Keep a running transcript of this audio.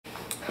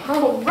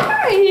All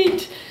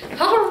right.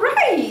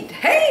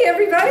 Hey,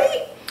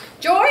 everybody.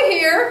 Joy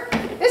here.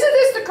 Isn't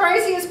this the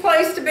craziest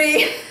place to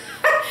be?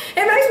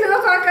 It makes me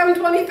look like I'm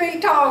 20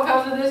 feet tall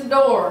because of this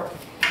door.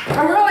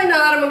 I'm really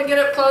not. I'm going to get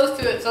up close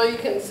to it so you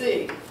can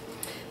see.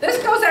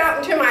 This goes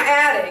out into my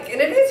attic,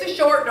 and it is a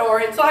short door.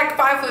 It's like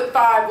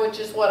 5'5", which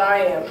is what I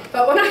am.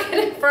 But when I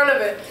get in front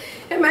of it,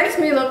 it makes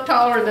me look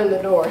taller than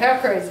the door. How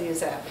crazy is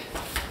that?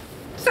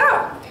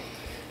 So,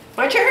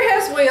 my chair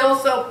has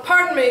wheels, so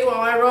pardon me while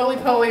I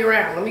roly-poly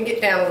around. Let me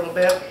get down a little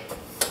bit.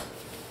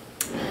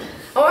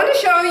 I want to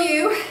show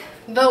you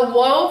the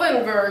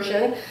woven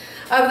version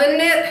of the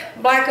knit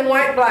black and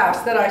white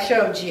blouse that I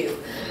showed you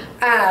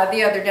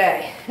the other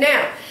day.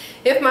 Now,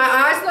 if my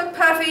eyes look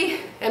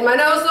puffy and my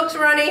nose looks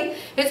runny,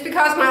 it's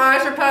because my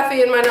eyes are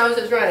puffy and my nose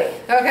is runny,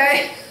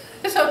 okay?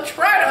 So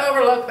try to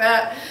overlook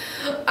that.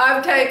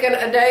 I've taken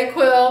a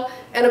Dayquil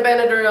and a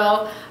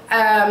Benadryl.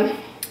 I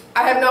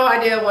have no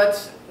idea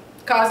what's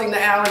causing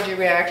the allergy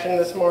reaction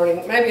this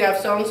morning. Maybe I've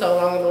sewn so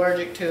long I'm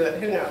allergic to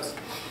it. Who knows?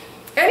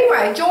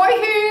 Anyway, Joy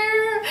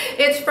here.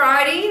 It's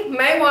Friday,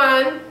 May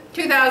 1,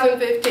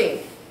 2015.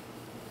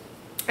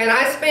 And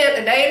I spent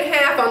a day and a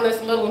half on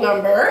this little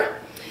number.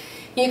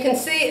 You can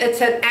see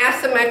it's an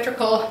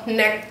asymmetrical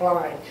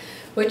neckline,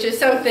 which is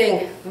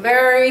something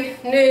very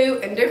new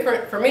and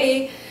different for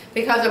me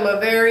because I'm a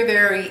very,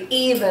 very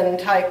even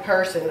type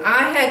person.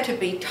 I had to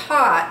be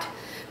taught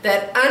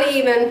that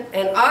uneven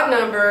and odd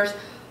numbers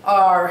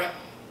are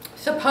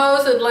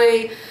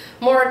supposedly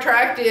more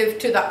attractive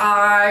to the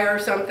eye or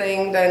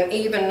something than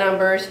even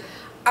numbers.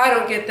 I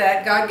don't get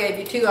that. God gave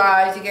you two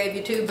eyes, He gave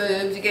you two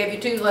boobs, He gave you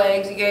two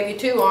legs, He gave you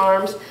two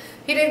arms.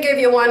 He didn't give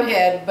you one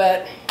head,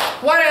 but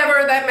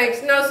whatever, that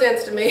makes no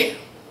sense to me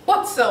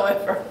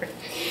whatsoever.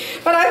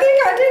 But I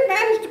think I did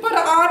manage to put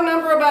an odd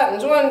number of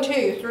buttons. 1,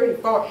 2, 3,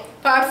 4,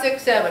 5,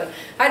 6, 7.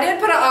 I did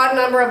put an odd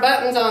number of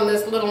buttons on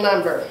this little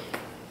number.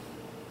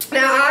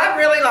 Now, I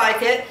really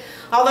like it,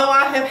 although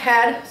I have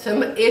had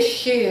some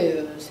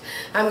issues.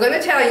 I'm going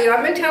to tell you,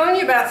 I've been telling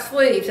you about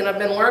sleeves, and I've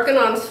been working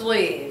on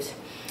sleeves.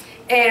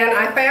 And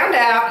I found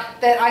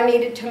out that I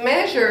needed to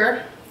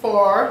measure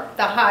for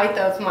the height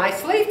of my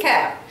sleeve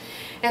cap.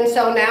 And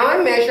so now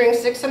I'm measuring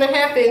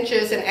 6.5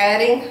 inches and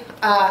adding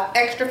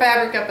extra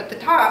fabric up at the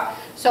top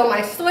so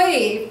my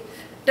sleeve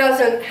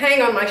doesn't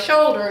hang on my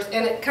shoulders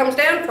and it comes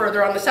down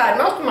further on the side.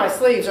 Most of my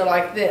sleeves are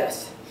like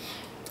this.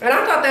 And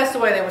I thought that's the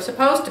way they were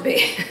supposed to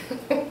be.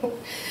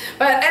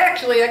 But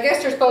actually, I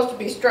guess they're supposed to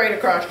be straight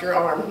across your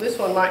arm. This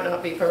one might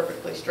not be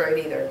perfectly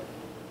straight either.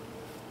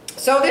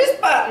 So this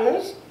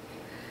buttons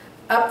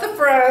up the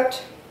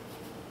front.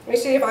 Let me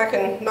see if I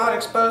can not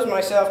expose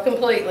myself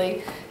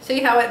completely. See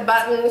how it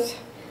buttons?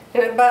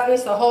 And it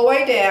buttons the whole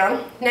way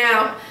down.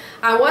 Now,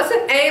 I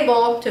wasn't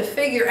able to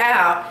figure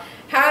out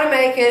how to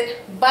make it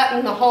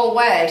button the whole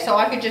way, so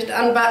I could just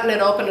unbutton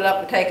it, open it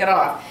up, and take it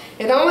off.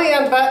 It only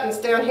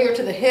unbuttons down here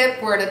to the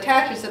hip where it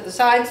attaches at the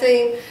side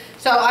seam,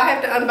 so I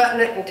have to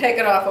unbutton it and take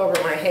it off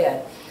over my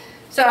head.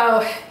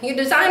 So, you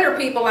designer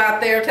people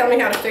out there, tell me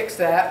how to fix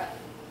that,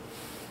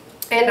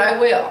 and I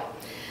will.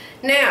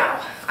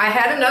 Now, I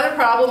had another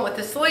problem with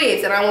the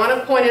sleeves, and I want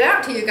to point it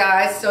out to you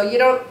guys so you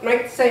don't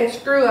make the same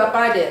screw up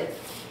I did.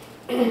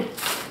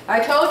 I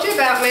told you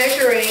about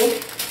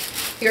measuring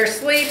your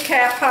sleeve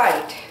cap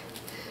height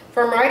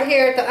from right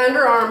here at the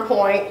underarm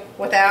point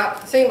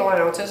without seam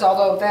allowances,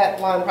 although that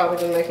line probably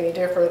doesn't make any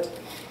difference.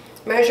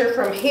 Measure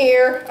from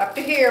here up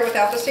to here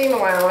without the seam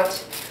allowance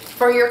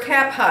for your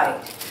cap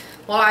height.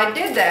 Well, I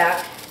did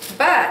that,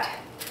 but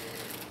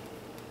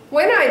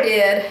when I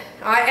did,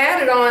 I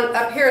added on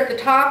up here at the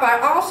top. I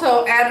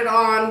also added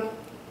on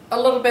a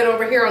little bit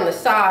over here on the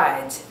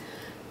sides.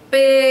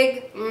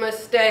 Big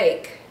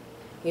mistake.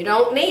 You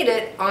don't need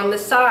it on the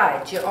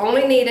sides. You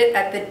only need it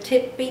at the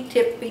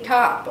tippy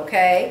top,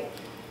 okay?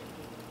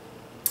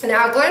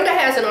 Now, Glenda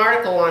has an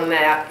article on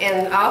that,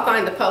 and I'll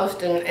find the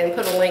post and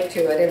put a link to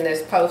it in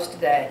this post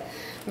today.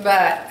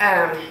 But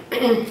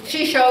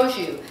she shows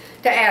you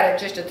to add it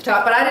just at the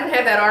top, but I didn't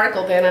have that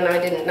article then and I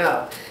didn't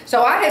know.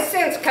 So I have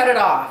since cut it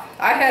off.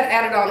 I had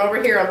added on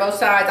over here on both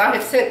sides. I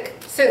have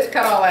since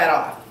cut all that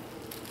off.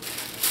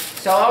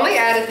 So I only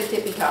added the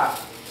tippy top.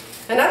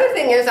 Another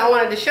thing is I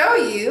wanted to show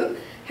you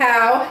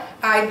how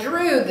I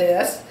drew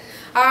this.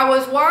 I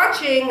was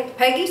watching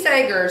Peggy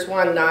Sagers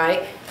one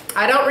night.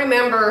 I don't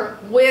remember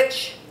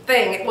which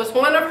thing. It was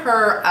one of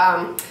her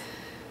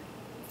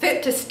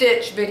Fit to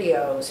Stitch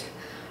videos.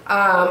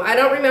 I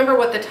don't remember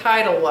what the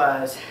title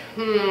was.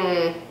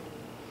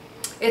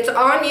 It's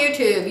on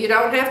YouTube. You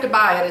don't have to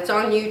buy it. It's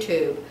on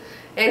YouTube.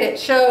 And it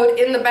showed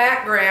in the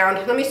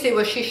background, let me see,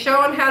 was she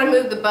showing how to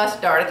move the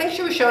bust dart? I think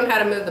she was showing how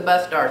to move the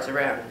bust darts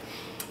around.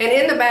 And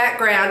in the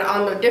background,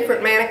 on the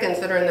different mannequins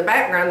that are in the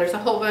background, there's a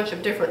whole bunch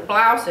of different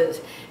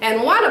blouses.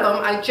 And one of them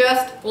I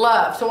just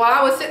love. So while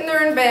I was sitting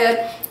there in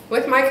bed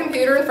with my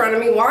computer in front of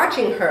me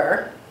watching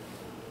her,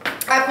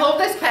 I pulled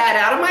this pad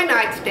out of my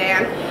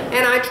nightstand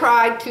and I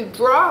tried to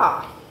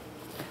draw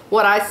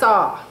what I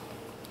saw.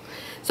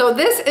 So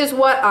this is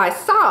what I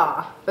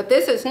saw, but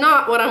this is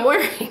not what I'm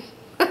wearing.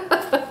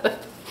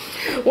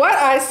 What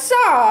I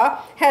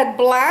saw had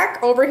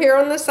black over here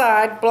on the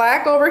side,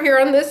 black over here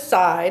on this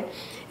side,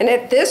 and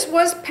if this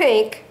was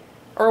pink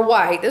or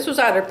white, this was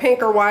either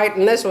pink or white,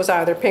 and this was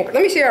either pink.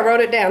 Let me see, I wrote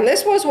it down.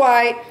 This was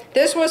white,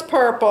 this was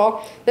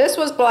purple, this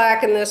was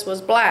black, and this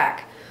was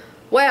black.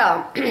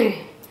 Well,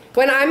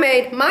 when I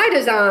made my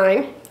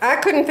design, I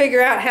couldn't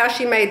figure out how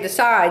she made the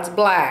sides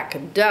black.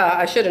 Duh,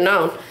 I should have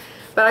known.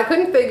 But I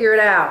couldn't figure it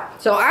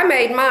out. So I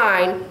made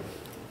mine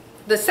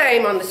the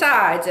same on the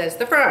sides as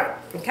the front,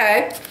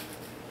 okay?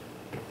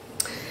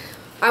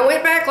 I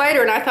went back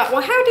later and I thought,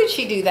 well, how did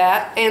she do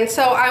that? And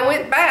so I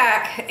went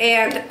back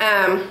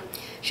and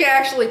she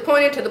actually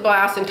pointed to the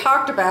blouse and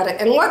talked about it.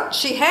 And what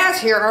she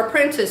has here are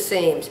princess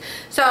seams.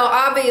 So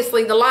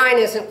obviously the line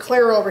isn't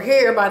clear over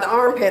here by the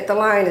armpit. The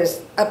line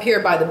is up here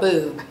by the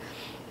boob.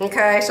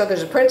 Okay, so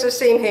there's a princess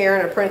seam here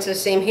and a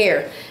princess seam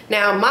here.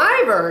 Now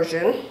my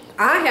version,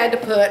 I had to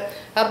put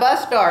a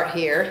bust dart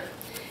here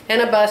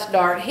and a bust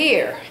dart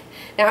here.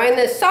 Now in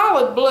this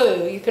solid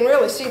blue, you can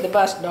really see the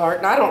bust dart,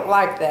 and I don't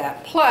like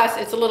that. Plus,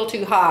 it's a little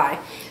too high.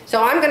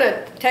 So I'm going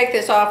to take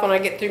this off when I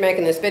get through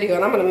making this video,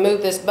 and I'm going to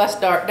move this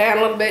bust dart down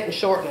a little bit and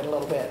shorten it a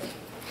little bit.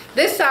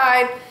 This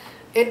side,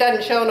 it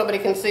doesn't show, nobody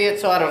can see it,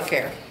 so I don't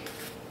care.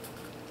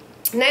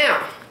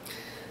 Now,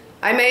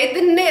 I made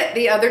the knit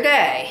the other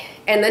day,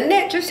 and the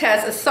knit just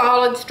has a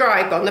solid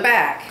stripe on the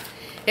back.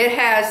 It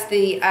has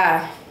the,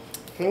 let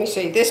me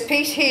see, this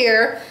piece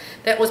here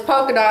that was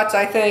polka dots,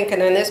 I think,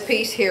 and then this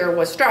piece here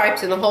was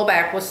stripes, and the whole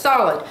back was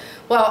solid.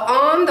 Well,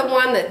 on the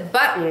one that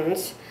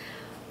buttons,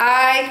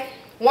 I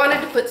wanted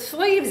to put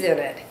sleeves in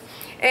it,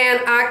 and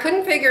I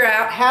couldn't figure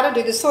out how to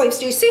do the sleeves.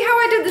 Do you see how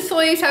I did the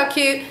sleeves? How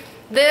cute.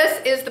 This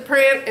is the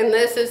print, and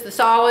this is the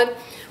solid.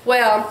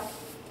 Well,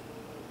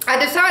 I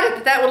decided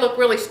that that would look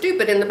really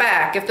stupid in the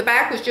back. If the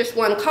back was just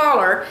one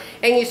collar,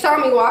 and you saw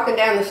me walking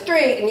down the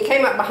street, and you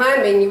came up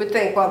behind me, and you would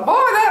think, well, boy,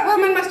 that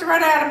woman must have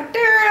run out of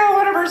material.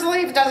 One of her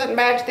sleeves doesn't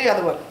match the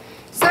other one.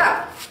 So,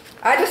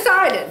 I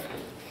decided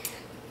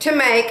to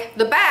make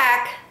the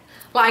back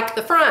like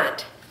the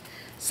front.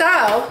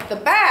 So, the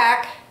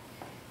back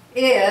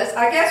is,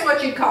 I guess,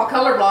 what you'd call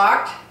color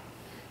blocked.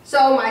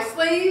 So, my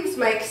sleeves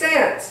make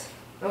sense,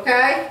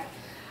 okay?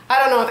 I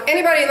don't know if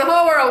anybody in the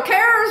whole world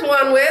cares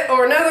one whit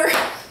or another,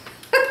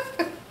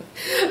 but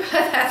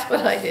that's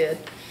what I did.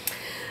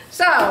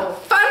 So,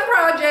 fun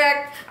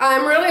project.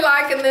 I'm really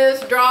liking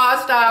this draw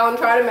style and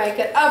try to make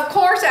it, of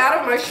course, out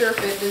of my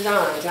SureFit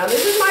Designs. Now,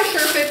 this is my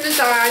SureFit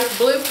Designs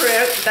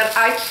blueprint that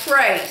I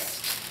traced.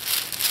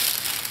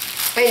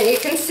 And you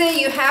can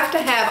see you have to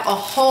have a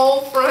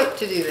whole front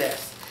to do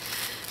this.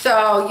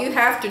 So, you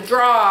have to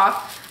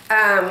draw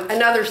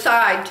another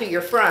side to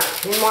your front.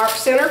 You mark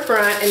center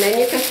front, and then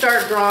you can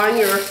start drawing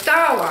your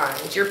style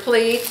lines, your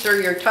pleats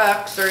or your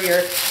tucks or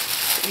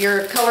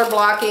your color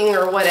blocking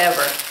or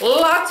whatever.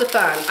 Lots of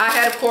fun. I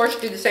had, of course,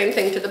 do the same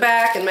thing to the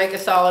back and make a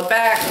solid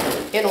back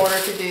in order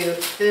to do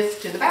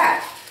this to the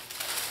back.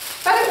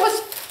 But it was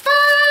fun.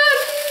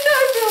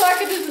 I feel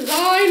like a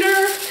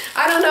designer.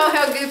 I don't know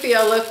how goofy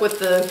I look with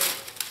the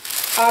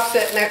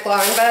offset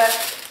neckline,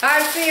 but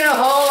I've seen a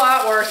whole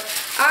lot worse.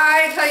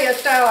 I tell you a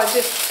style I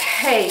just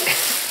hate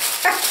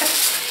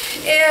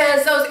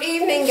is those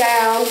evening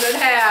gowns that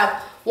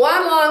have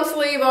one long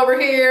sleeve over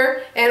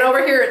here, and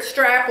over here it's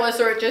strapless,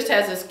 or it just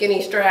has a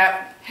skinny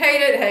strap.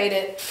 Hate it, hate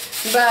it.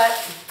 But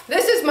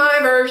this is my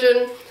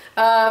version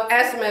of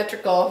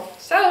asymmetrical.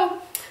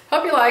 So,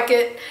 hope you like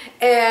it,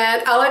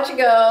 and I'll let you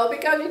go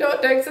because you know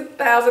it takes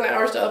 1,000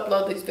 hours to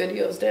upload these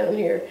videos down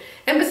here.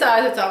 And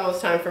besides, it's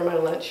almost time for my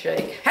lunch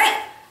shake.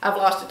 Hey! I've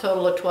lost a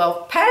total of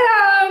 12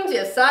 pounds.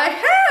 Yes, I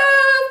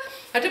have.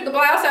 I took the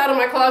blouse out of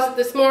my closet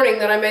this morning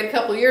that I made a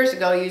couple years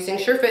ago using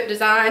SureFit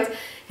Designs,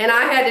 and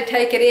I had to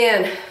take it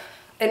in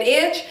 1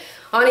 inch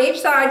on each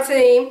side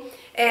seam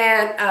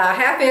and a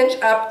 ½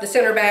 inch up the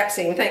center back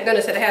seam. Thank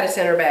goodness it had a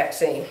center back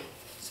seam.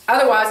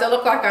 Otherwise, it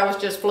looked like I was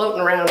just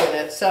floating around in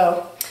it.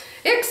 So,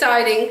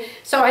 exciting.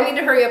 So I need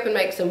to hurry up and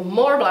make some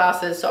more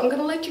blouses. So I'm going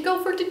to let you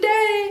go for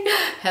today.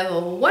 Have a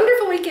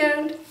wonderful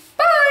weekend.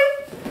 Bye.